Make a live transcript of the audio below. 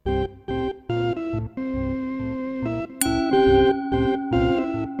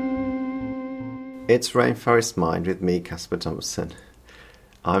It's Rainforest Mind with me, Caspar Thompson.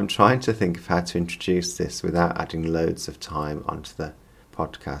 I'm trying to think of how to introduce this without adding loads of time onto the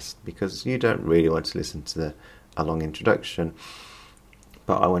podcast, because you don't really want to listen to a long introduction,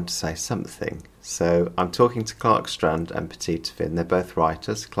 but I want to say something. So I'm talking to Clark Strand and Perdita Finn. They're both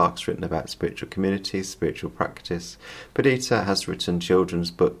writers. Clark's written about spiritual communities, spiritual practice. Perdita has written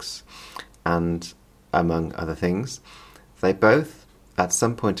children's books and among other things. They both, at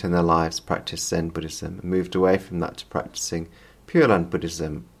some point in their lives, practiced Zen Buddhism and moved away from that to practicing Pure Land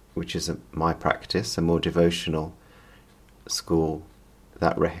Buddhism, which is my practice, a more devotional school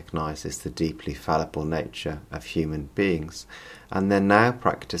that recognises the deeply fallible nature of human beings. And they're now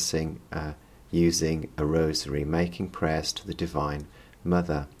practicing using a rosary, making prayers to the Divine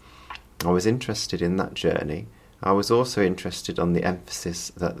Mother. I was interested in that journey. I was also interested on the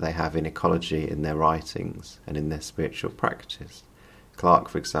emphasis that they have in ecology in their writings and in their spiritual practice. Clark,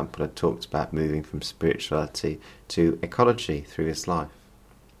 for example, had talked about moving from spirituality to ecology through his life.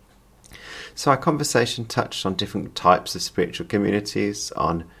 So our conversation touched on different types of spiritual communities,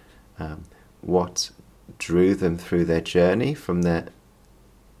 on what drew them through their journey from their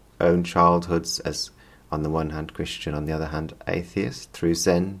own childhoods as, on the one hand, Christian, on the other hand, atheist, through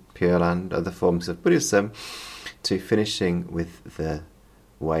Zen, Pure Land, other forms of Buddhism, to finishing with the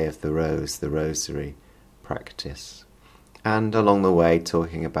Way of the Rose, the Rosary practice. And along the way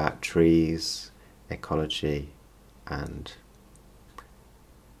talking about trees, ecology, and,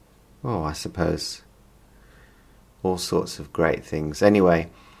 I suppose, all sorts of great things. Anyway,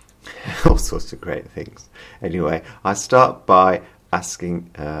 all sorts of great things. Anyway, I start by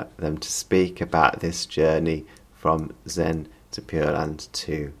asking them to speak about this journey from Zen to Pure Land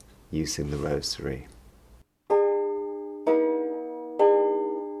to using the Rosary.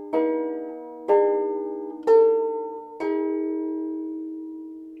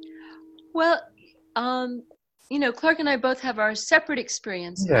 Well, Clark and I both have our separate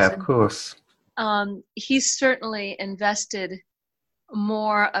experiences. Yeah, of course. He's certainly invested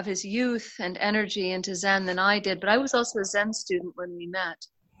more of his youth and energy into Zen than I did, but I was also a Zen student when we met.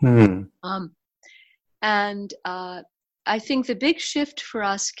 And I think the big shift for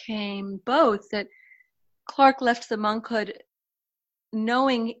us came both that Clark left the monkhood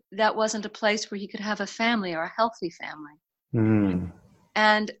knowing that wasn't a place where he could have a family or a healthy family.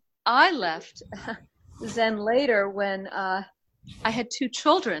 And I left Zen later when I had 2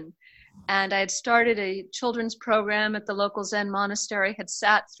 children, and I had started a children's program at the local Zen monastery, had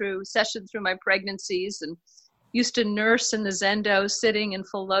sessioned through my pregnancies, and used to nurse in the Zendo sitting in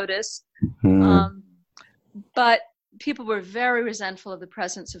full lotus. But people were very resentful of the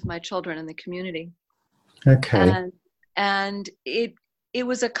presence of my children in the community. Okay. And it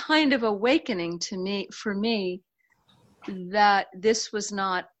was a kind of awakening for me, that this was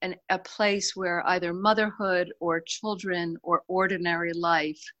not a place where either motherhood or children or ordinary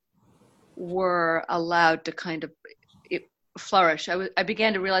life were allowed to kind of flourish. I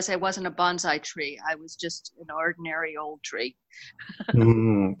began to realize I wasn't a bonsai tree. I was just an ordinary old tree.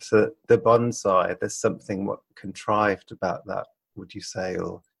 So the bonsai, there's something contrived about that, would you say?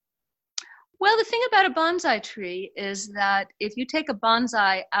 Or Well, the thing about a bonsai tree is that if you take a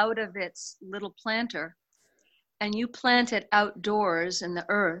bonsai out of its little planter and you plant it outdoors in the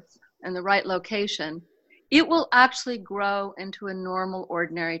earth in the right location, it will actually grow into a normal,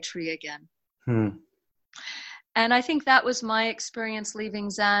 ordinary tree again. And I think that was my experience leaving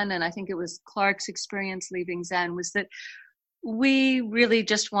Zen, and I think it was Clark's experience leaving Zen, was that we really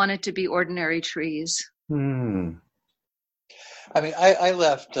just wanted to be ordinary trees. I mean, I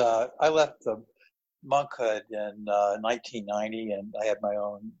left the monkhood in 1990, and I had my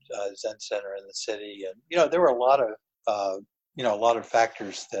own Zen center in the city, and there were a lot of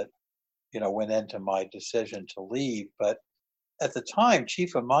factors that went into my decision to leave. But at the time,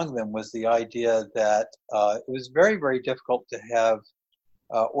 chief among them was the idea that it was very, very difficult to have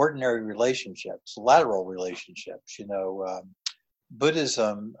ordinary relationships, lateral relationships.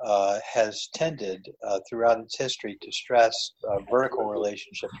 Buddhism has tended throughout its history to stress vertical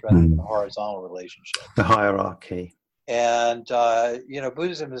relationships rather than horizontal relationships. The hierarchy. And,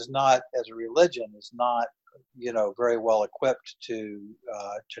 Buddhism is not, as a religion, is not, very well equipped to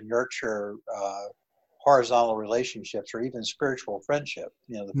nurture horizontal relationships or even spiritual friendship.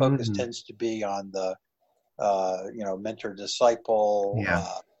 The focus tends to be on the, mentor-disciple,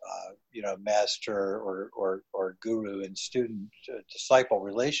 master or guru and student disciple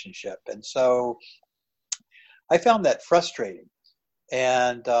relationship. And so I found that frustrating.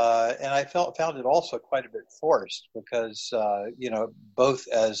 And I found it also quite a bit forced because, both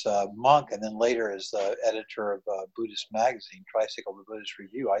as a monk and then later as the editor of Buddhist magazine, Tricycle the Buddhist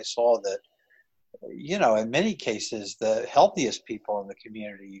Review, I saw that in many cases, the healthiest people in the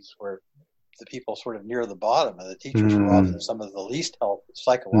communities were the people sort of near the bottom, and the teachers were often some of the least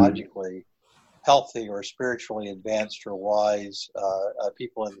psychologically healthy or spiritually advanced or wise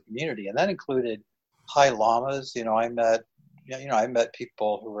people in the community, and that included high lamas. I met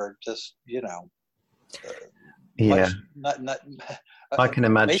people who were just yeah, much not I can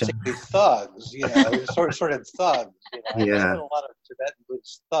imagine basically thugs. Sort of thugs. I met a lot of Tibetan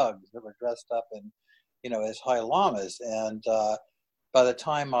Buddhist thugs that were dressed up in as high lamas, and by the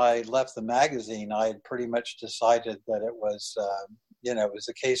time I left the magazine, I had pretty much decided that it was it was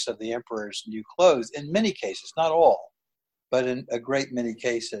a case of the emperor's new clothes in many cases, not all, but in a great many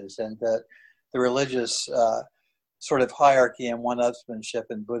cases, and that the religious sort of hierarchy and one-upsmanship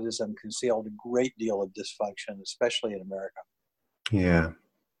in Buddhism concealed a great deal of dysfunction, especially in America.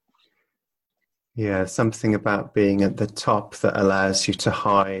 Yeah, something about being at the top that allows you to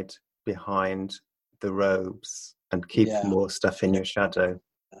hide behind the robes and keep more stuff in your shadow.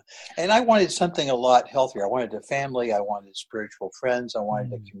 And I wanted something a lot healthier. I wanted a family. I wanted spiritual friends. I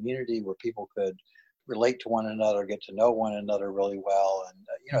wanted a community where people could relate to one another, get to know one another really well. And,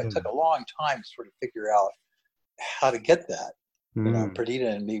 it took a long time to sort of figure out how to get that. Perdita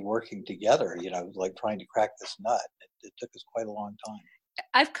and me working together, like trying to crack this nut. It took us quite a long time.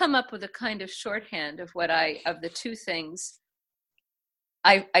 I've come up with a kind of shorthand of of the two things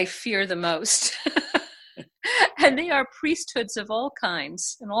I fear the most. And they are priesthoods of all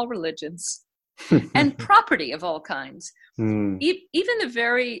kinds and all religions and property of all kinds. Even the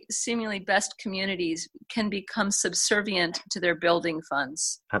very seemingly best communities can become subservient to their building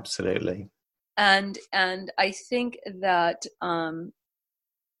funds. Absolutely. And I think that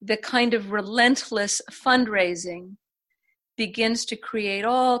the kind of relentless fundraising begins to create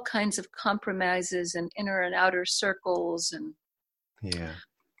all kinds of compromises and inner and outer circles. And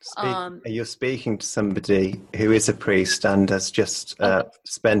you're speaking to somebody who is a priest and has just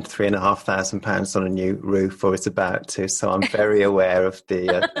spent £3,500 on a new roof, or is about to. So I'm very aware of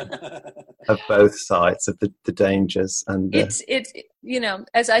the of both sides of the dangers. And it's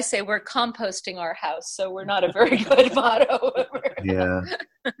as I say, we're composting our house, so we're not a very good motto.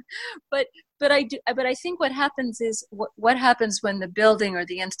 But I think what happens is what happens when the building or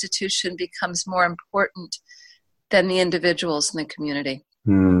the institution becomes more important than the individuals in the community.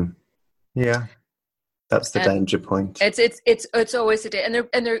 Yeah, that's the danger point. It's always a day,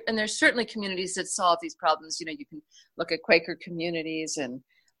 and there's certainly communities that solve these problems. You can look at Quaker communities and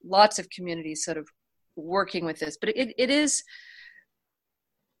lots of communities sort of working with this, but it is.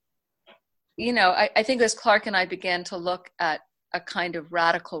 I think as Clark and I began to look at a kind of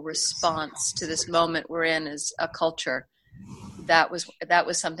radical response to this moment we're in as a culture, that was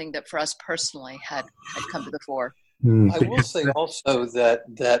something that for us personally had come to the fore. I will say also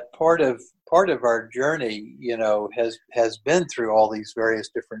that part of our journey, has been through all these various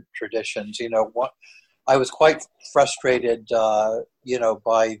different traditions. I was quite frustrated,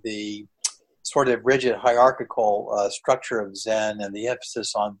 by the sort of rigid hierarchical structure of Zen and the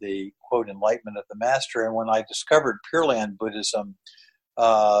emphasis on the quote enlightenment of the master. And when I discovered Pure Land Buddhism,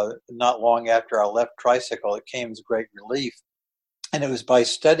 not long after I left Tricycle, it came as a great relief. And it was by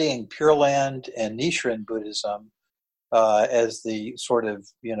studying Pure Land and Nichiren Buddhism as the sort of,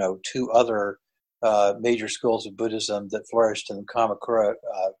 two other major schools of Buddhism that flourished in the Kamakura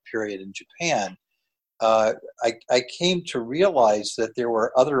period in Japan. I came to realize that there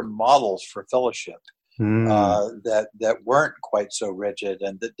were other models for fellowship that weren't quite so rigid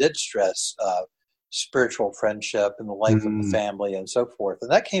and that did stress spiritual friendship and the life of the family and so forth.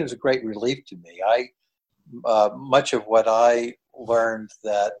 And that came as a great relief to me. Much of what I learned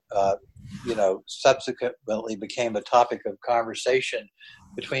that subsequently became a topic of conversation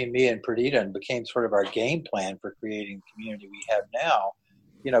between me and Perdita and became sort of our game plan for creating the community we have now,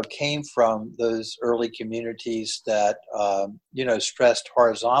 came from those early communities that stressed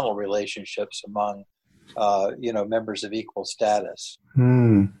horizontal relationships among members of equal status.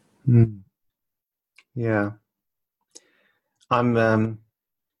 Yeah, I'm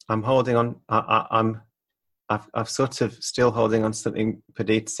holding on. I've sort of still holding on to something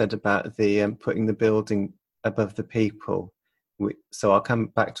Perdita said about the putting the building above the people. So I'll come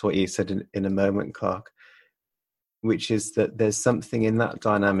back to what you said in a moment, Clark, which is that there's something in that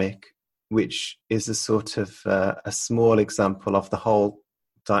dynamic which is a sort of a small example of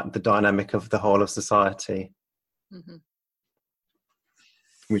the dynamic of the whole of society,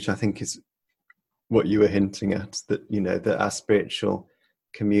 which I think is what you were hinting at, that, that our spiritual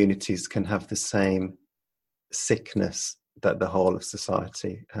communities can have the same sickness that the whole of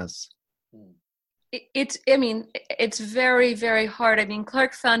society has. It's very, very hard.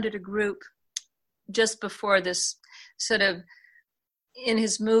 Clark founded a group just before this sort of in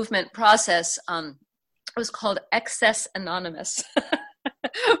his movement process, it was called Excess Anonymous.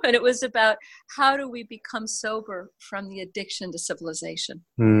 And it was about how do we become sober from the addiction to civilization.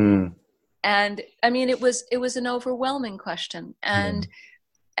 And I mean, it was an overwhelming question, and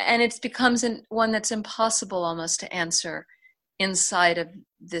it becomes one that's impossible almost to answer inside of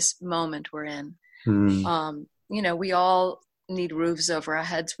this moment we're in. We all need roofs over our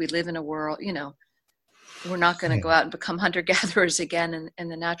heads. We live in a world, we're not going to go out and become hunter-gatherers again in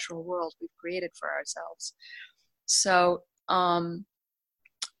the natural world we've created for ourselves. So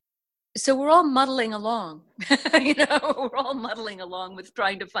we're all muddling along, we're all muddling along with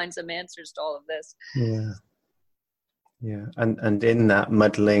trying to find some answers to all of this. Yeah. And in that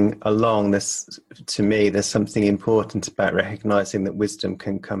muddling along, to me, there's something important about recognizing that wisdom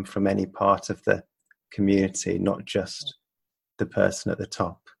can come from any part of the community, not just the person at the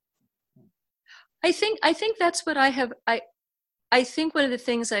top. I think that's what I have. I think one of the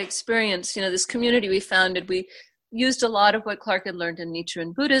things I experienced, this community we founded, we used a lot of what Clark had learned in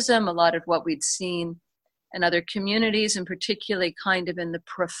Nichiren Buddhism, a lot of what we'd seen in other communities, and particularly kind of in the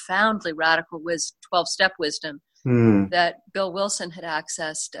profoundly radical 12-step wisdom that Bill Wilson had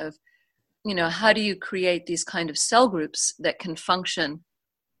accessed of, how do you create these kind of cell groups that can function,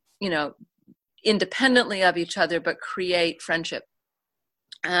 independently of each other, but create friendship.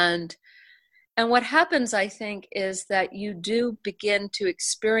 And what happens, I think, is that you do begin to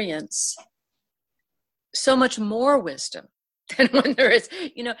experience so much more wisdom than when there is,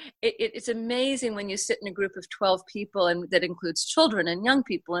 it's amazing when you sit in a group of 12 people, and that includes children and young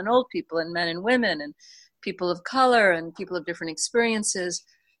people and old people and men and women and people of color and people of different experiences.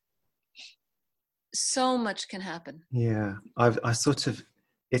 So much can happen. Yeah,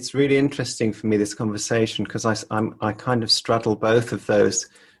 it's really interesting for me, this conversation, because I kind of straddle both of those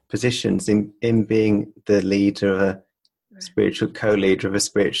positions in being the leader of a spiritual co-leader of a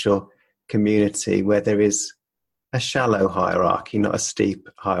spiritual community where there is a shallow hierarchy, not a steep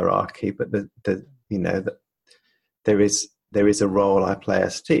hierarchy, but there is a role I play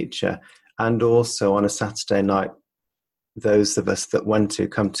as teacher. And also on a Saturday night, those of us that want to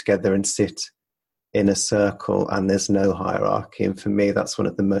come together and sit in a circle, and there's no hierarchy. And for me, that's one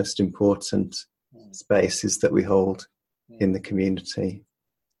of the most important spaces that we hold in the community.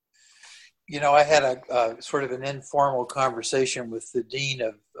 I had a sort of an informal conversation with the dean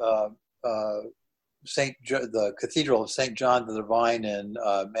of the Cathedral of St. John the Divine in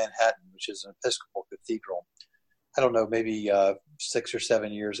Manhattan, which is an Episcopal cathedral. I don't know, maybe 6 or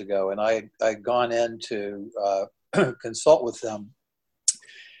 7 years ago, and I'd gone in to consult with them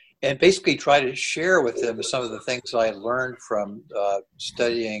and basically try to share with them some of the things I had learned from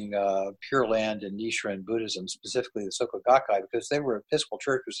studying Pure Land and Nichiren Buddhism, specifically the Soka Gakkai, because they were Episcopal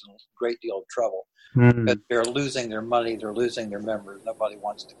church was in a great deal of trouble. Because they're losing their money, they're losing their members, nobody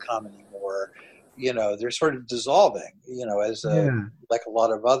wants to come anymore. They're sort of dissolving, like a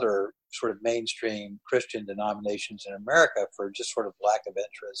lot of other sort of mainstream Christian denominations in America, for just sort of lack of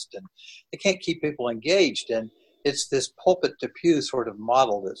interest. And they can't keep people engaged. And it's this pulpit to pew sort of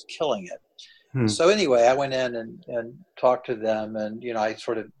model that's killing it. So anyway, I went in and talked to them, and, I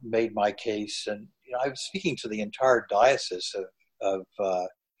sort of made my case. And, I was speaking to the entire diocese of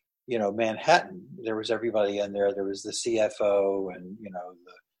Manhattan. There was everybody in there. There was the CFO and,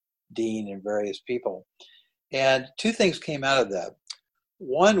 the dean and various people. And two things came out of that.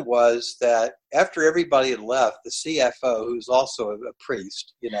 One was that after everybody had left, the CFO, who's also a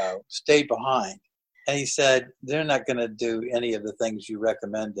priest, stayed behind. And he said, they're not going to do any of the things you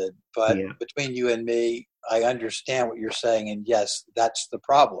recommended. But between you and me, I understand what you're saying. And yes, that's the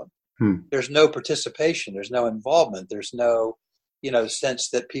problem. There's no participation. There's no involvement. There's no, sense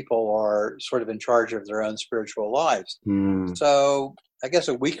that people are sort of in charge of their own spiritual lives. So I guess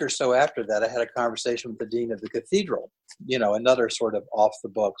a week or so after that, I had a conversation with the dean of the cathedral, another sort of off the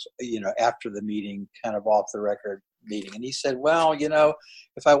books, after the meeting, kind of off the record meeting. And he said, well,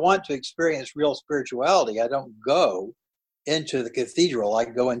 if I want to experience real spirituality, I don't go into the cathedral. I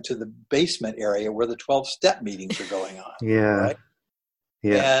go into the basement area where the 12-step meetings are going on. Right?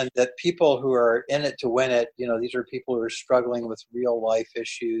 And that people who are in it to win it, these are people who are struggling with real life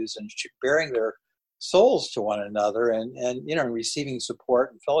issues and bearing their souls to one another and receiving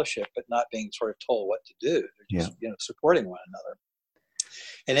support and fellowship, but not being sort of told what to do. They're just, supporting one another.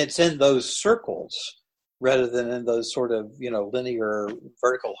 And it's in those circles rather than in those sort of, linear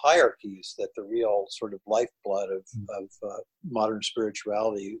vertical hierarchies that the real sort of lifeblood of modern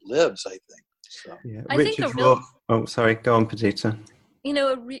spirituality lives, I think. So. Yeah. I Richard think a real, sorry, go on, Perdita.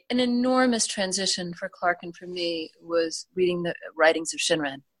 An enormous transition for Clark and for me was reading the writings of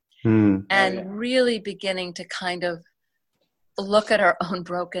Shinran. and really beginning to kind of look at our own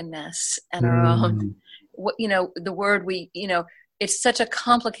brokenness and our own, the word it's such a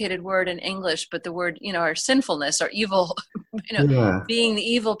complicated word in English, but the word, our sinfulness, our evil, being the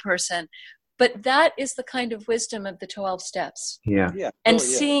evil person. But that is the kind of wisdom of the 12 steps. Yeah. And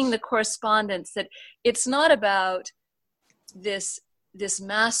seeing the correspondence, that it's not about this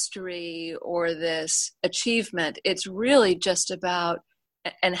mastery or this achievement. It's really just about,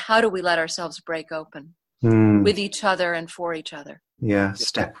 and how do we let ourselves break open with each other and for each other? Yeah,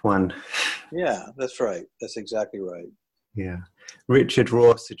 step one. Yeah, that's right. That's exactly right. Yeah. Richard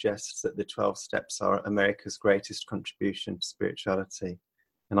Rohr suggests that the 12 steps are America's greatest contribution to spirituality.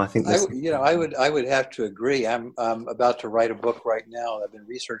 And I think I would have to agree. I'm about to write a book right now. I've been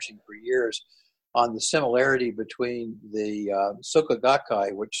researching for years on the similarity between the Soka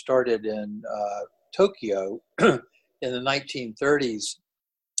Gakkai, which started in Tokyo in the 1930s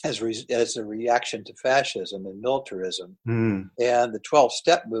as a reaction to fascism and militarism, and the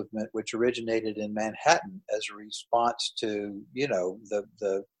 12-step movement, which originated in Manhattan as a response to,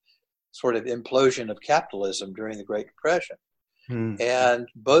 the sort of implosion of capitalism during the Great Depression. And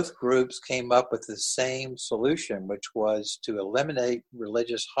both groups came up with the same solution, which was to eliminate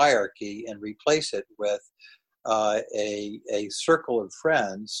religious hierarchy and replace it with a circle of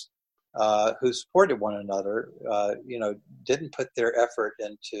friends who supported one another, didn't put their effort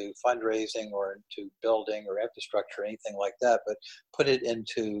into fundraising or into building or infrastructure or anything like that, but put it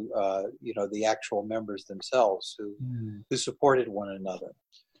into, the actual members themselves who supported one another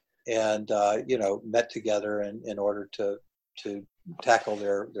and, met together in order to tackle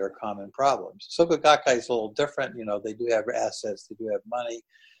their common problems. Soka Gakkai is a little different. They do have assets, they do have money.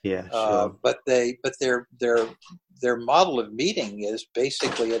 Yeah, sure. But their model of meeting is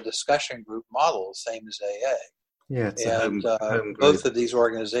basically a discussion group model, same as AA. Yeah, it's and home both of these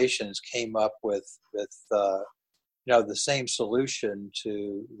organizations came up with the same solution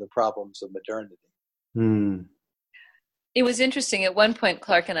to the problems of modernity. It was interesting. At one point,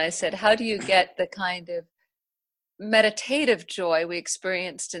 Clark and I said, how do you get the kind of meditative joy we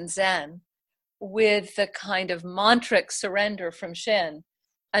experienced in Zen with the kind of mantric surrender from Shin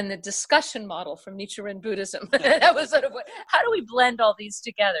and the discussion model from Nichiren Buddhism? That was sort of how do we blend all these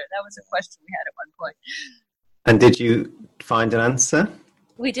together? That was a question we had at one point. And did you find an answer?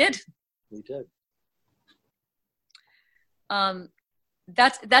 We did. We did.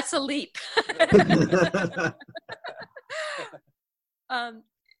 That's a leap.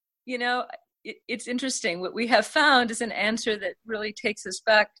 It's interesting. What we have found is an answer that really takes us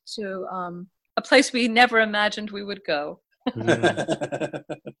back to a place we never imagined we would go. We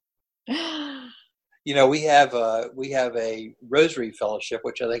have a Rosary Fellowship,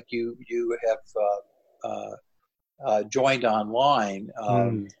 which I think you have joined online,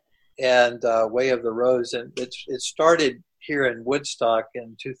 and Way of the Rose, and it started here in Woodstock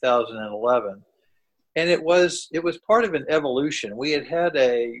in 2011. And it was part of an evolution. We had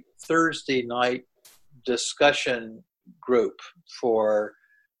a Thursday night discussion group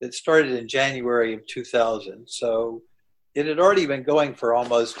it started in January of 2000. So it had already been going for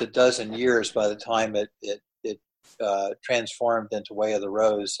almost a dozen years by the time it transformed into Way of the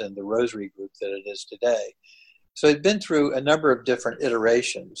Rose and the Rosary group that it is today. So it'd been through a number of different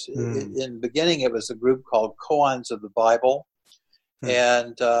iterations. In the beginning, it was a group called Koans of the Bible.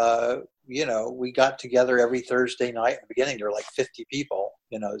 And, we got together every Thursday night. In the beginning, there were like 50 people.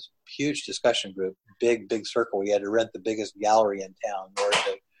 It was a huge discussion group, big circle. We had to rent the biggest gallery in town in order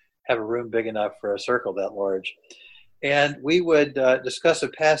to have a room big enough for a circle that large. And we would discuss a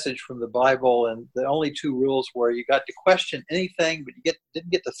passage from the Bible, and the only two rules were you got to question anything, but you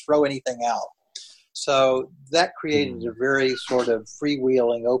didn't get to throw anything out. So that created a very sort of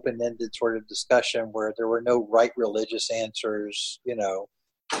freewheeling, open-ended sort of discussion where there were no right religious answers.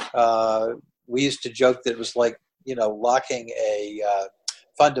 We used to joke that it was like, locking a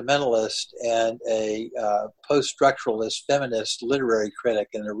fundamentalist and a post-structuralist feminist literary critic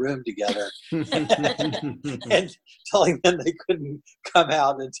in a room together and telling them they couldn't come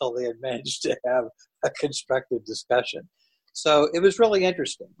out until they had managed to have a constructive discussion. So it was really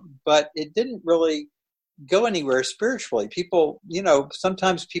interesting, but it didn't really go anywhere spiritually. People,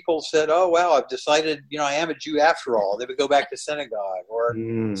 sometimes people said, oh, wow, I've decided, I am a Jew after all. They would go back to synagogue, or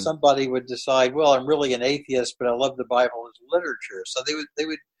somebody would decide, well, I'm really an atheist, but I love the Bible as literature. So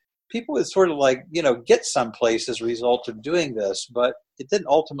people would sort of like, get someplace as a result of doing this, but it didn't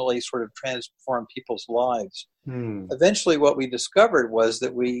ultimately sort of transform people's lives. Eventually what we discovered was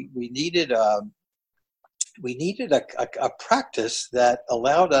that we needed we needed a practice that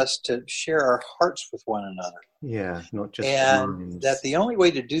allowed us to share our hearts with one another. Yeah, not just And minds. that the only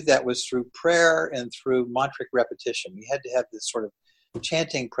way to do that was through prayer and through mantric repetition. We had to have this sort of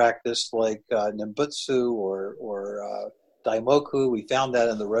chanting practice like Nembutsu or Daimoku. We found that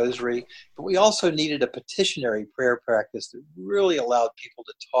in the Rosary. But we also needed a petitionary prayer practice that really allowed people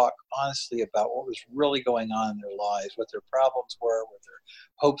to talk honestly about what was really going on in their lives, what their problems were, what their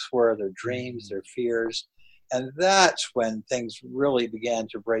hopes were, their dreams, their fears. And that's when things really began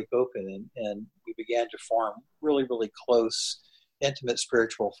to break open, and we began to form really, really close, intimate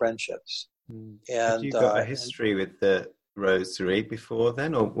spiritual friendships. And And you got a history with the Rosary before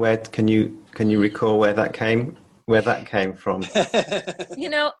then, or where can you recall where that came from?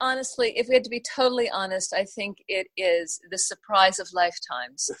 Honestly, if we had to be totally honest, I think it is the surprise of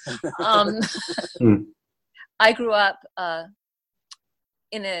lifetimes. I grew up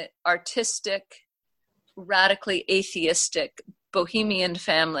in an artistic, radically atheistic bohemian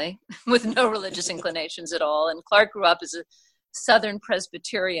family with no religious inclinations at all. And Clark grew up as a Southern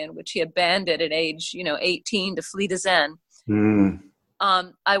Presbyterian, which he abandoned at age 18 to flee to Zen.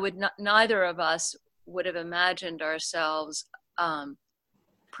 Neither of us would have imagined ourselves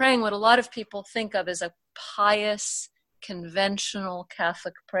praying what a lot of people think of as a pious, conventional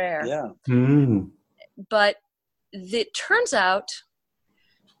Catholic prayer. Yeah. But it turns out,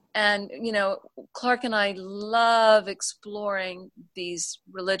 and Clark and I love exploring these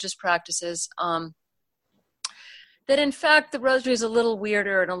religious practices, that in fact the Rosary is a little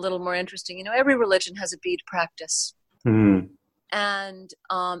weirder and a little more interesting. Every religion has a bead practice. And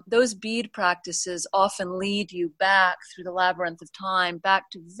those bead practices often lead you back through the labyrinth of time, back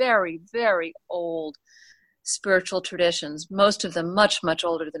to very, very old spiritual traditions, most of them much, much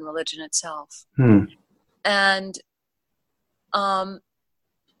older than religion itself. And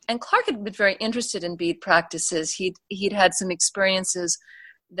Clark had been very interested in bead practices. He'd had some experiences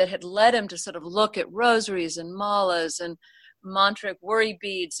that had led him to sort of look at rosaries and malas and mantric worry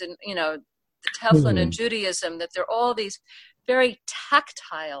beads and, the Teflon in Judaism, that they're all these very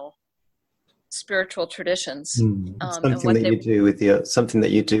tactile spiritual traditions. Something that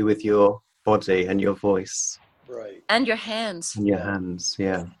you do with your body and your voice. Right. And your hands. And your hands,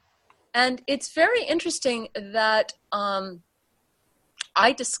 yeah. And it's very interesting that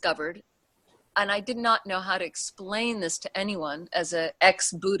I discovered, and I did not know how to explain this to anyone as an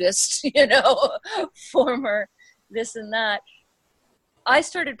ex-Buddhist, former this and that. I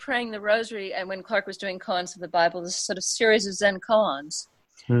started praying the Rosary, and when Clark was doing koans of the Bible, this sort of series of Zen koans.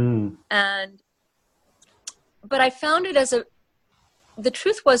 But I found it the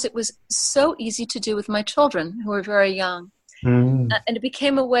truth was it was so easy to do with my children who were very young. And it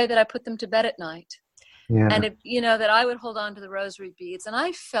became a way that I put them to bed at night. Yeah. And, that I would hold on to the Rosary beads. And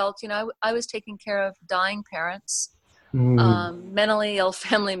I felt, I was taking care of dying parents, mentally ill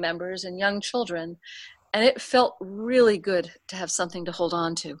family members, and young children. And it felt really good to have something to hold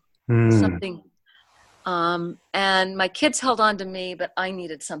on to. Something. And my kids held on to me, but I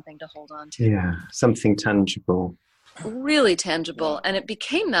needed something to hold on to. Yeah, something tangible. Really tangible. And it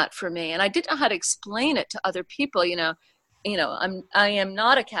became that for me. And I didn't know how to explain it to other people, I am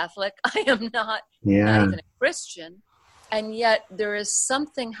not a Catholic. I am not even a Christian. And yet there is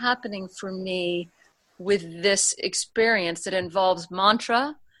something happening for me with this experience that involves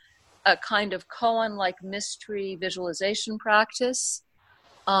mantra, a kind of koan-like mystery visualization practice,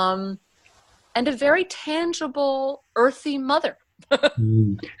 and a very tangible, earthy mother.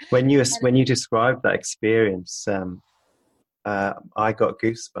 When you described that experience, I got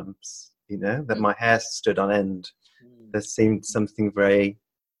goosebumps, that my hair stood on end. There seemed something very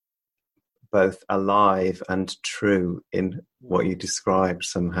both alive and true in what you described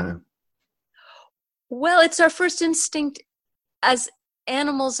somehow. Well, it's our first instinct as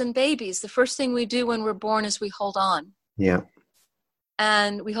animals and babies. The first thing we do when we're born is we hold on. Yeah.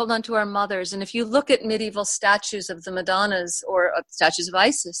 And we hold on to our mothers. And if you look at medieval statues of the Madonnas or statues of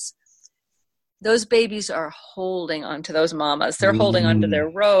Isis, those babies are holding onto those mamas. They're holding onto their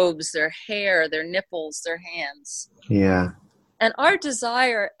robes, their hair, their nipples, their hands. Yeah. And our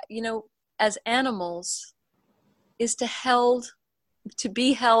desire, as animals, is to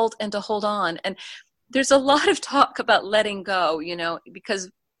be held and to hold on. And there's a lot of talk about letting go, because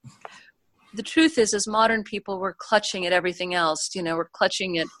the truth is, as modern people, we're clutching at everything else. We're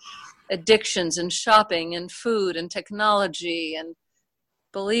clutching at addictions and shopping and food and technology and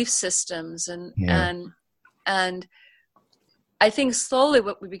belief systems and I think slowly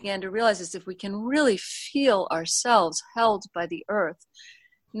what we began to realize is if we can really feel ourselves held by the earth,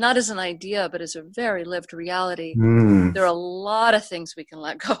 not as an idea but as a very lived reality, there are a lot of things we can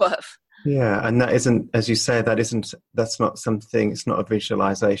let go of. Yeah, and that isn't, as you say, that's not something, it's not a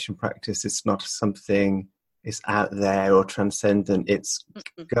visualization practice. It's not something, it's out there or transcendent. It's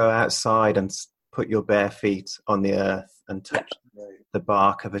go outside and put your bare feet on the earth and touch the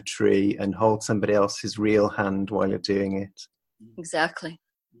bark of a tree and hold somebody else's real hand while you're doing it. Exactly.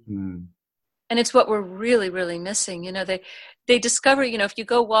 Mm. And it's what we're really, really missing. They discover, if you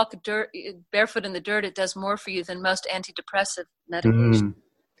go walk barefoot in the dirt, it does more for you than most antidepressive medication.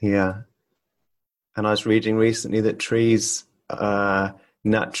 Yeah. And I was reading recently that trees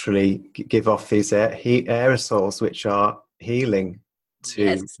naturally give off these aerosols, which are healing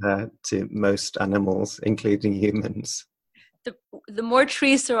to most animals, including humans. The more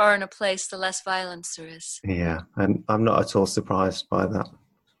trees there are in a place, the less violence there is. Yeah, and I'm not at all surprised by that.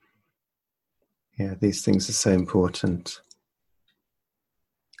 Yeah, these things are so important.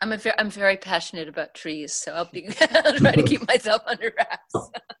 I'm very passionate about trees, so I'll try to keep myself under wraps.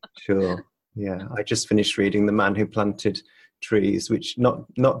 Sure. Yeah, I just finished reading The Man Who Planted Trees, which not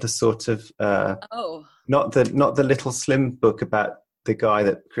the sort of not the little slim book about the guy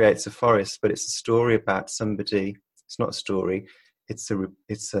that creates a forest, but it's a story about somebody. It's not a story. It's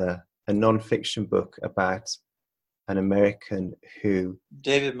a non-fiction book about an American who...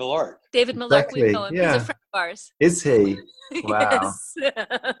 David Millard. Exactly. We know him. Yeah. He's a friend of ours. Is he? Wow. Yes.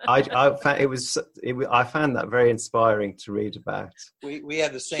 I found that very inspiring to read about. We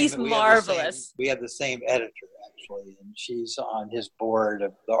have the same. He's marvelous. We have the same editor actually, and she's on his board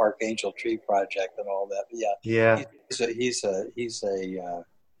of the Archangel Tree Project and all that. But yeah.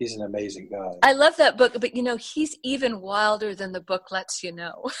 He's an amazing guy. I love that book, but he's even wilder than the book lets you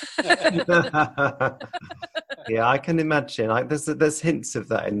know. Yeah, I can imagine. There's hints of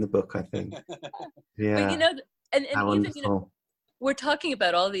that in the book, I think. Yeah. But and even we're talking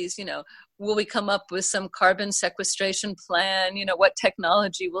about all these. Will we come up with some carbon sequestration plan? What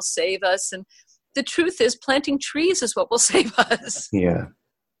technology will save us? And the truth is, planting trees is what will save us. Yeah.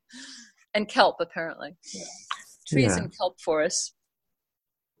 And kelp, apparently. Yeah. Trees and kelp forests.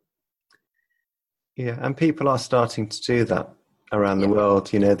 Yeah, and people are starting to do that around the world.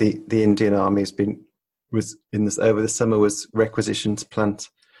 The Indian Army over the summer was requisitioned to plant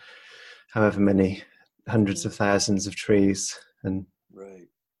however many hundreds of thousands of trees, and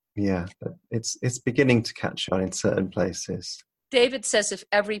but it's beginning to catch on in certain places. David says if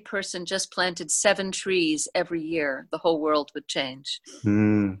every person just planted 7 trees every year, the whole world would change.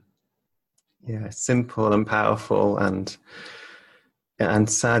 Yeah, simple and powerful, and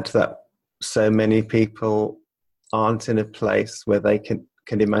sad that so many people aren't in a place where they can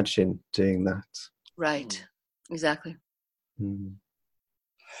imagine doing that. Right. Exactly.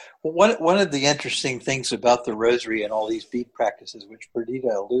 Well, one of the interesting things about the rosary and all these bead practices, which Perdita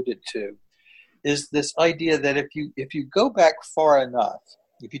alluded to, is this idea that if you go back far enough,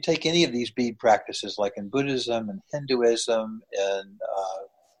 if you take any of these bead practices, like in Buddhism and Hinduism and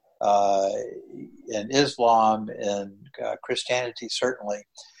Islam and Christianity certainly,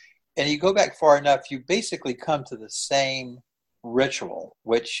 and you go back far enough, you basically come to the same ritual,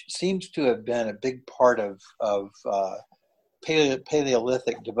 which seems to have been a big part of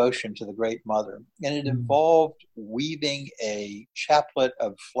Paleolithic devotion to the Great Mother. And it involved weaving a chaplet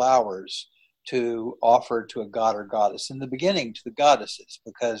of flowers to offer to a god or goddess. In the beginning, to the goddesses,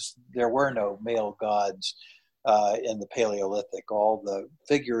 because there were no male gods in the Paleolithic. All the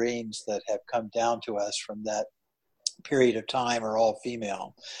figurines that have come down to us from that period of time are all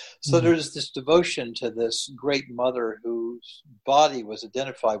female. So there's this devotion to this great mother whose body was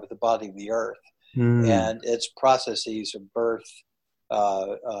identified with the body of the earth and its processes of birth,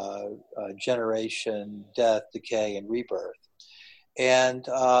 generation, death, decay, and rebirth. And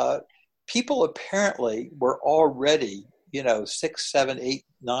people apparently were already, 6, 7, 8,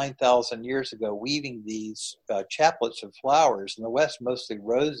 9,000 years ago, weaving these chaplets of flowers. In the West, mostly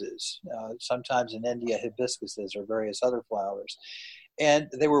roses, sometimes in India, hibiscuses or various other flowers. And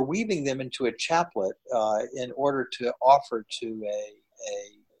they were weaving them into a chaplet in order to offer to a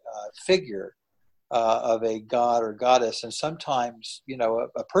figure of a god or goddess. And sometimes,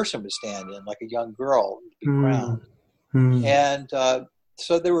 a person would stand in, like a young girl, to be crowned. And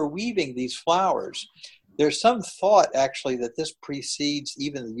so they were weaving these flowers. There's some thought, actually, that this precedes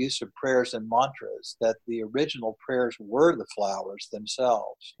even the use of prayers and mantras, that the original prayers were the flowers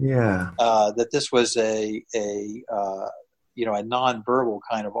themselves. Yeah. That this was a nonverbal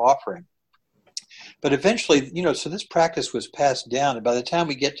kind of offering. But eventually, so this practice was passed down. And by the time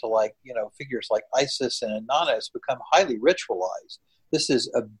we get to figures like Isis and Inanna, it's become highly ritualized. This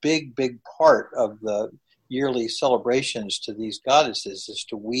is a big, big part of the yearly celebrations to these goddesses, is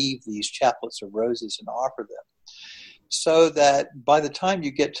to weave these chaplets of roses and offer them. so that by the time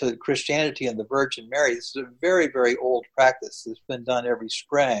you get to Christianity and the Virgin Mary, this is a very, very old practice that's been done every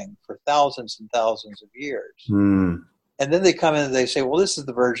spring for thousands and thousands of years. Mm. And then they come in and they say, well, this is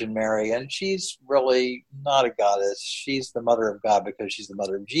the Virgin Mary, and she's really not a goddess. She's the mother of God because she's the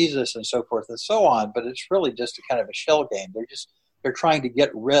mother of Jesus, and so forth and so on. But it's really just a kind of a shell game. They're trying to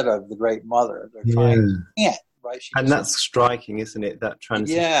get rid of the Great Mother. They're trying to can't, right? And that's striking, isn't it? That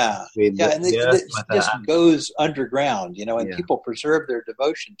transition. Yeah, and it just goes underground, and people preserve their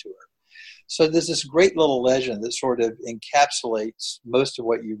devotion to her. So there's this great little legend that sort of encapsulates most of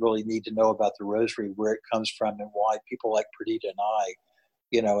what you really need to know about the Rosary, where it comes from, and why people like Perdita and I,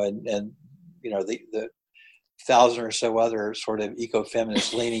 and the 1,000 or so other sort of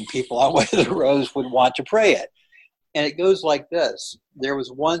eco-feminist leaning people on whether the Rose would want to pray it. And it goes like this. There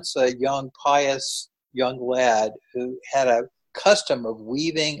was once a pious young lad who had a custom of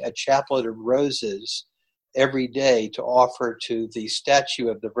weaving a chaplet of roses every day to offer to the statue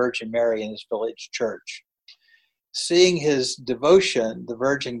of the Virgin Mary in his village church. Seeing his devotion, the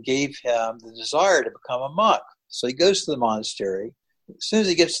Virgin gave him the desire to become a monk. So he goes to the monastery. As soon as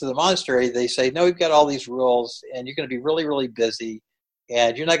he gets to the monastery, they say, no, we've got all these rules, and you're going to be really, really busy,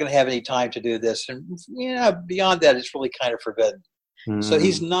 and you're not going to have any time to do this. And beyond that, it's really kind of forbidden. Mm. So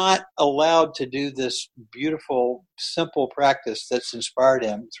he's not allowed to do this beautiful, simple practice that's inspired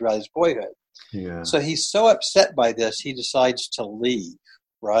him throughout his boyhood. Yeah. So he's so upset by this, he decides to leave,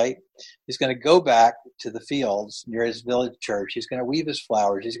 right? He's going to go back to the fields near his village church. He's going to weave his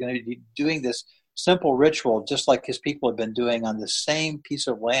flowers. He's going to be doing this simple ritual just like his people have been doing on the same piece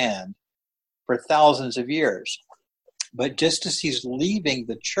of land for thousands of years. But just as he's leaving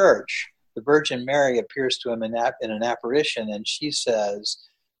the church, the Virgin Mary appears to him in an apparition, and she says,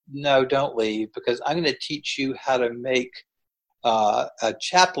 no, don't leave, because I'm going to teach you how to make a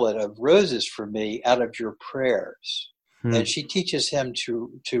chaplet of roses for me out of your prayers. And she teaches him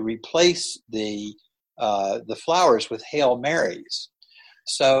to replace the flowers with Hail Marys.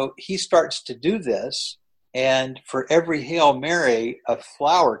 So he starts to do this, and for every Hail Mary, a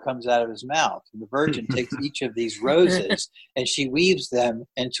flower comes out of his mouth. And the Virgin takes each of these roses and she weaves them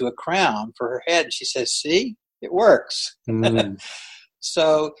into a crown for her head. And she says, see, it works.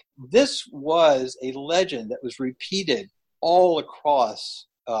 So this was a legend that was repeated all across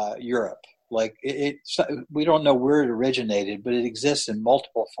Europe. Like we don't know where it originated, but it exists in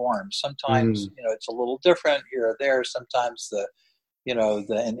multiple forms. Sometimes, it's a little different here or there. Sometimes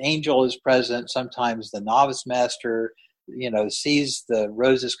an angel is present. Sometimes the novice master, sees the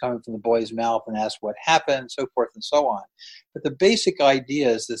roses coming from the boy's mouth and asks what happened, so forth and so on. But the basic idea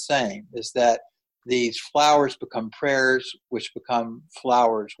is the same, is that these flowers become prayers, which become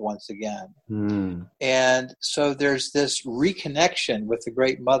flowers once again. And so there's this reconnection with the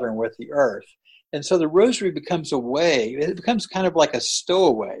Great Mother and with the earth. And so the Rosary becomes it becomes kind of like a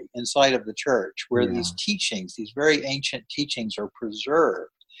stowaway inside of the church, where these teachings, these very ancient teachings, are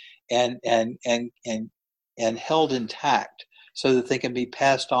preserved and held intact so that they can be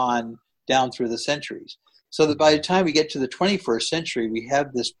passed on down through the centuries. So that by the time we get to the 21st century, we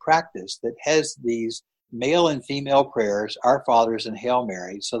have this practice that has these male and female prayers, Our Fathers and Hail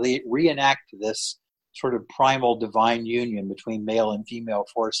Mary. So they reenact this sort of primal divine union between male and female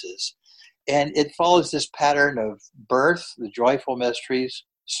forces. And it follows this pattern of birth, the joyful mysteries,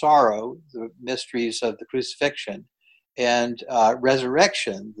 sorrow, the mysteries of the crucifixion, and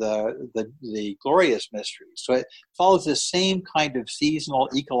resurrection, the glorious mysteries. So it follows this same kind of seasonal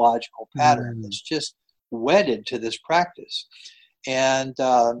ecological pattern that's just wedded to this practice. And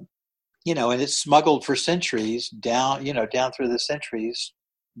and it's smuggled for centuries down through the centuries,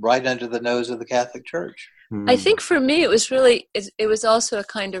 right under the nose of the Catholic Church. I think for me, it was also a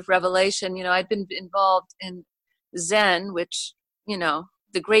kind of revelation. I'd been involved in Zen, which,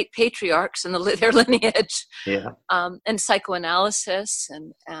 the great patriarchs and their lineage, and psychoanalysis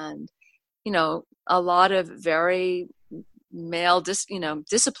and a lot of very male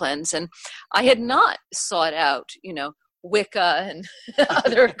disciplines. And I had not sought out, Wicca and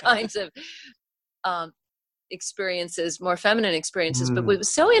other kinds of experiences, more feminine experiences. But what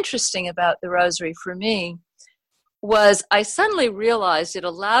was so interesting about the Rosary for me was I suddenly realized it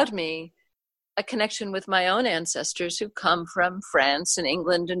allowed me a connection with my own ancestors who come from France and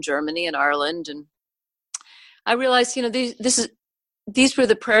England and Germany and Ireland. And I realized, these were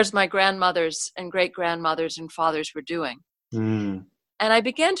the prayers my grandmothers and great-grandmothers and fathers were doing. And I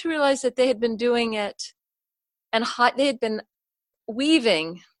began to realize that they had been doing it, and they had been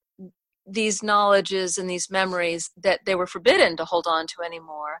weaving these knowledges and these memories that they were forbidden to hold on to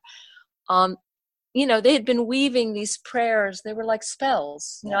anymore, they had been weaving these prayers. They were like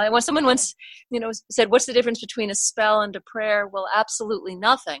spells. When someone once, said, "What's the difference between a spell and a prayer?" Well, absolutely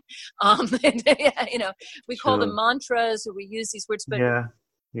nothing. We call them mantras, or we use these words, but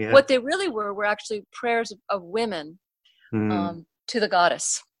what they really were actually prayers of women to the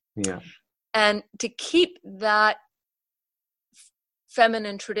goddess. Yeah. And to keep that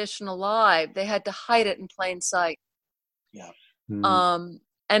feminine tradition alive, they had to hide it in plain sight. Yeah.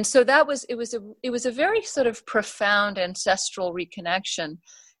 And so it was a very sort of profound ancestral reconnection.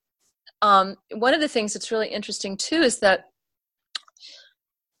 One of the things that's really interesting too is that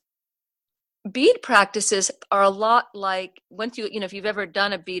bead practices are a lot like, once if you've ever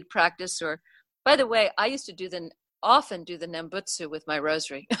done a bead practice, or, by the way, I used to often do the Nembutsu with my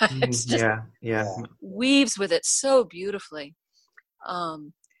rosary. It's just weaves with it so beautifully.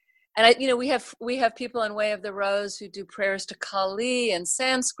 And we have people in Way of the Rose who do prayers to Kali in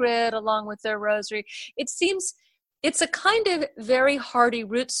Sanskrit along with their rosary. It seems it's a kind of very hardy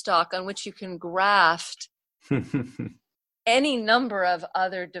rootstock on which you can graft any number of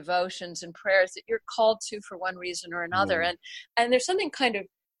other devotions and prayers that you're called to for one reason or another. And there's something kind of,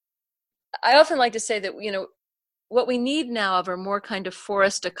 I often like to say that, what we need now are more kind of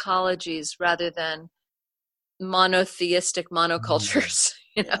forest ecologies rather than monotheistic monocultures.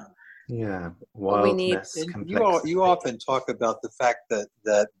 Wildness. You often talk about the fact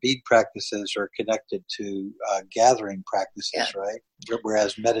that bead practices are connected to gathering practices, right?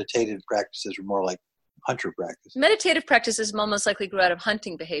 Whereas meditative practices are more like hunter practices. Meditative practices almost likely grew out of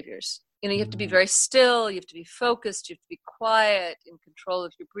hunting behaviors. You have to be very still, you have to be focused, you have to be quiet, in control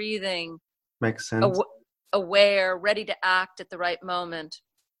of your breathing. Makes sense. Aware, ready to act at the right moment.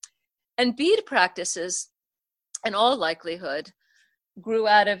 And bead practices, in all likelihood, grew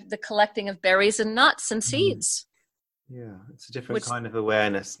out of the collecting of berries and nuts and seeds. Yeah, it's a different kind of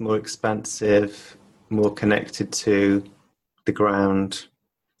awareness, more expansive, more connected to the ground.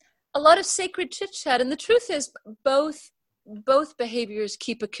 A lot of sacred chit-chat. And the truth is, both behaviors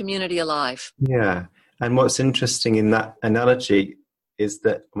keep a community alive. Yeah. And what's interesting in that analogy is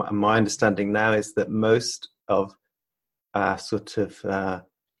that my understanding now is that most of our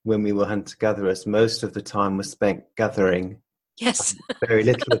when we were hunter-gatherers, most of the time was spent gathering. Yes. Very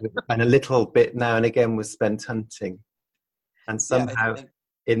little of it, and a little bit now and again was spent hunting. And somehow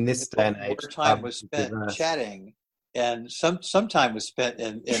in this day and age, more time was spent chatting, and some time was spent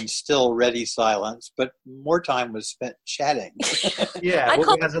in still ready silence, but more time was spent chatting. We had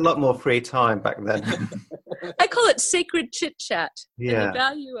a lot more free time back then. I call it sacred chit chat. Yeah. And the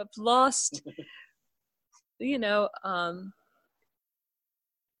value of lost,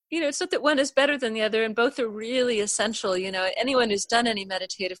 it's not that one is better than the other, and both are really essential. Anyone who's done any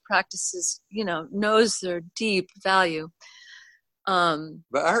meditative practices, knows their deep value. But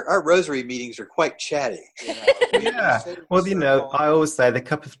our rosary meetings are quite chatty. Yeah. Well, I always say the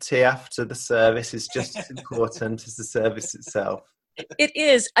cup of tea after the service is just as important as the service itself. It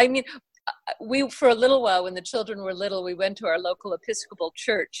is. I mean, we, for a little while, when the children were little, we went to our local Episcopal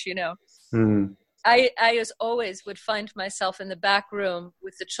church, I as always would find myself in the back room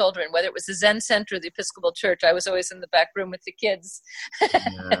with the children, whether it was the Zen Center or the Episcopal church. I was always in the back room with the kids.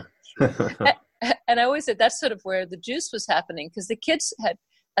 And I always said that's sort of where the juice was happening, because the kids had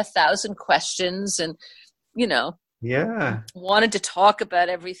 1,000 questions and, wanted to talk about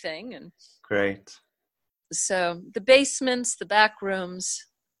everything. And great. So the basements, the back rooms.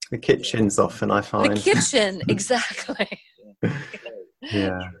 The kitchens often, I find. The kitchen, exactly.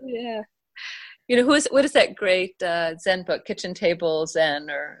 Yeah. What is that great Zen book, Kitchen Table Zen,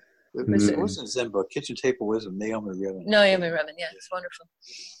 or it wasn't a Zen book, Kitchen Table Wisdom, Naomi Remen. Naomi Remen, yeah, it's wonderful.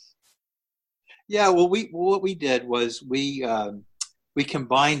 Yeah, well, what we did was we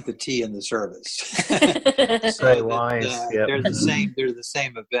combined the tea and the service. So wise. They're the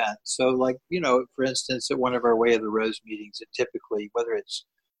same event. So, for instance, at one of our Way of the Rose meetings, it typically, whether it's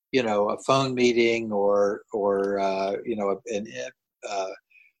a phone meeting or a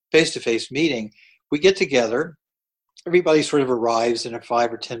face-to-face meeting, we get together. Everybody sort of arrives in a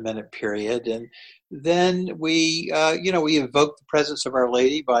 5 or 10 minute period, and then we invoke the presence of Our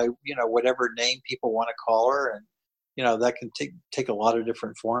Lady by whatever name people want to call her, and that can take a lot of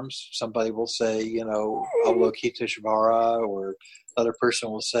different forms. Somebody will say Avalokiteshvara, or another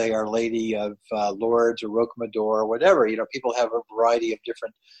person will say Our Lady of Lourdes or Rocamadour, or whatever. People have a variety of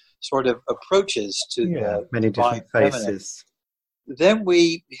different sort of approaches to the many different faces. Then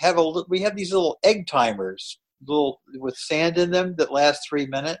we have these little egg timers, with sand in them, that last 3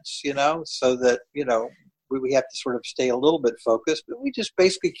 minutes, so that we have to sort of stay a little bit focused, but we just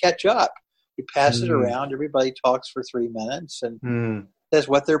basically catch up. We pass it around. Everybody talks for 3 minutes, and says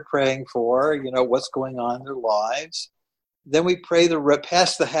what they're praying for, what's going on in their lives. Then we pray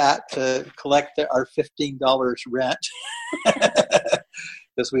pass the hat to collect our $15 rent.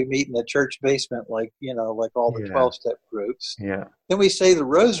 Because we meet in the church basement, like all the 12-step groups. Yeah. Then we say the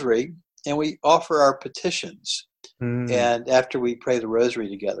rosary, and we offer our petitions. And after we pray the rosary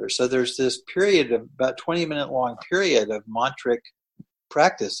together, so there's this period of about 20-minute long period of mantric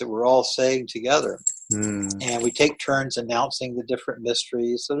practice that we're all saying together, and we take turns announcing the different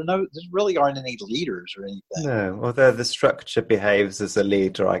mysteries. So there really aren't any leaders or anything. No, although the structure behaves as a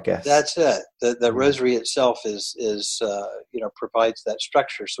leader, I guess. That's it. The rosary itself is provides that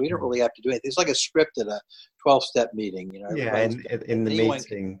structure, so we don't really have to do anything. It's like a script at a 12-step meeting. In the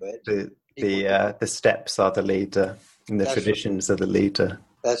meeting, the steps are the leader, and the traditions are the leader.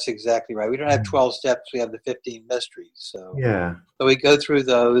 That's exactly right. We don't have 12 steps. We have the 15 mysteries. So we go through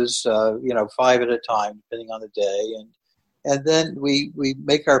those, 5 at a time, depending on the day. And then we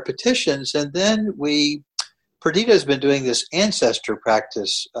make our petitions. And then Perdita's been doing this ancestor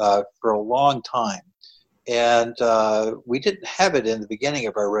practice for a long time. And we didn't have it in the beginning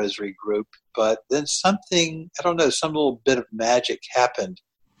of our rosary group. But then some little bit of magic happened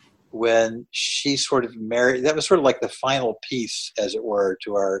when she sort of married. That was sort of like the final piece, as it were,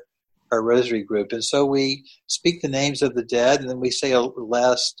 to our rosary group. And so we speak the names of the dead, and then we say a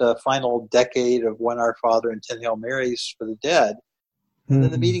last final decade of One Our Father and 10 Hail Marys for the dead. And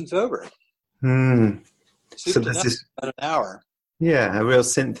then the meeting's over. So this is about an hour. Yeah, a real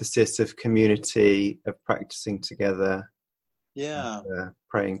synthesis of community, of practicing together. Yeah. And,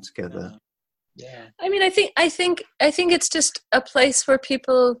 praying together. Yeah. I mean, I think it's just a place where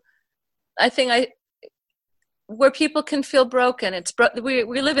people, where people can feel broken.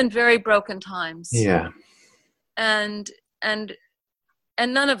 We live in very broken times. Yeah. And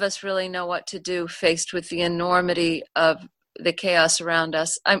none of us really know what to do faced with the enormity of the chaos around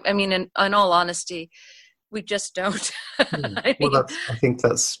us. I mean, in all honesty, we just don't. I think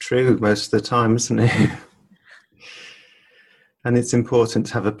that's true most of the time, isn't it? And it's important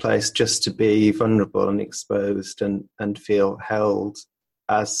to have a place just to be vulnerable and exposed and feel held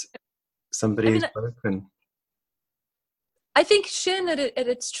as somebody who's broken. I think Shin at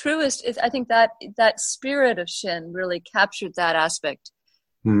its truest is, I think that spirit of Shin really captured that aspect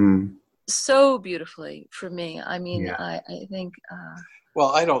so beautifully for me. I mean, I think...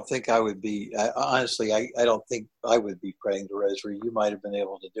 Well, I don't think I would be, honestly, I don't think I would be praying the rosary. You might have been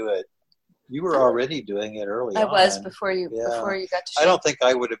able to do it. You were already doing it early on. I was before you got to Shin. I don't think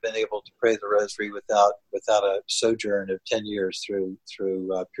I would have been able to pray the rosary without a sojourn of 10 years through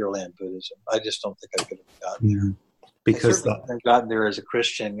Pure Land Buddhism. I just don't think I could have gotten there. Because I certainly gotten there as a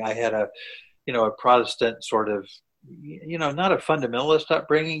Christian. I had a Protestant sort of, not a fundamentalist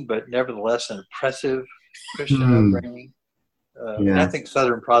upbringing, but nevertheless an impressive Christian upbringing. And I think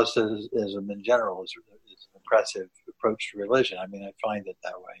Southern Protestantism in general is an impressive approach to religion. I mean, I find it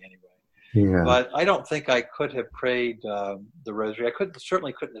that way anyway. Yeah. But I don't think I could have prayed the rosary. I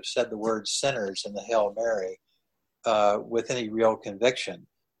certainly couldn't have said the word sinners in the Hail Mary with any real conviction.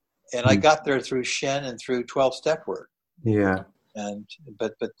 And I got there through Shin and through 12-step work. Yeah.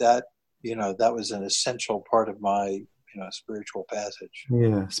 But that that was an essential part of my spiritual passage.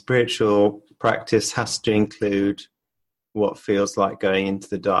 Yeah, spiritual practice has to include what feels like going into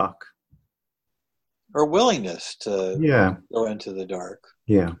the dark, or willingness to go into the dark.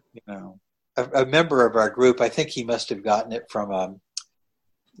 Yeah. A member of our group, I think he must have gotten it from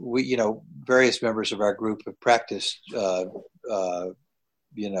various members of our group have practiced Jodo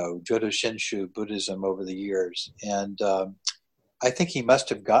Shinshu Buddhism over the years, and I think he must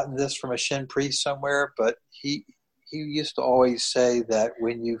have gotten this from a Shin priest somewhere. But he used to always say that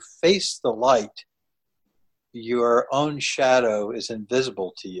when you face the light, your own shadow is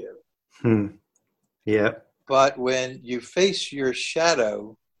invisible to you. Yeah. But when you face your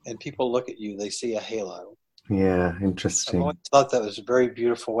shadow and people look at you, they see a halo. Yeah, interesting. I always thought that was a very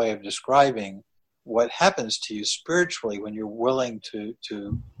beautiful way of describing what happens to you spiritually when you're willing to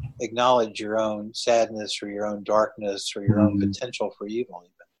acknowledge your own sadness or your own darkness or your own potential for evil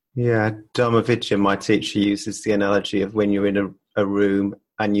even. Yeah, Dharma Vidya, my teacher, uses the analogy of when you're in a room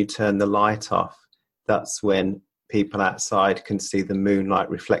and you turn the light off, that's when people outside can see the moonlight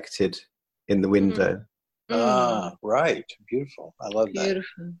reflected in the window. Ah, right. Beautiful. I love that.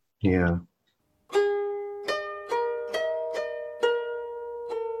 Beautiful. Yeah.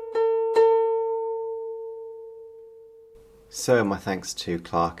 So my thanks to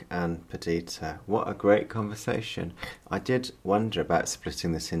Clark and Perdita. What a great conversation. I did wonder about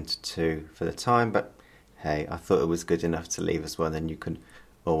splitting this into two for the time, but hey, I thought it was good enough to leave as one, then you can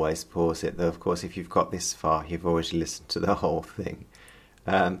always pause it. Though, of course, if you've got this far, you've already listened to the whole thing.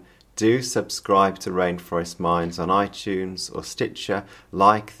 Do subscribe to Rainforest Minds on iTunes or Stitcher,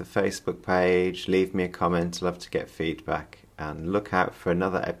 like the Facebook page, leave me a comment, love to get feedback, and look out for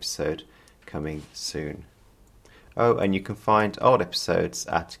another episode coming soon. Oh, and you can find old episodes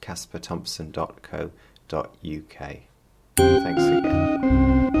at casperthompson.co.uk. Thanks again.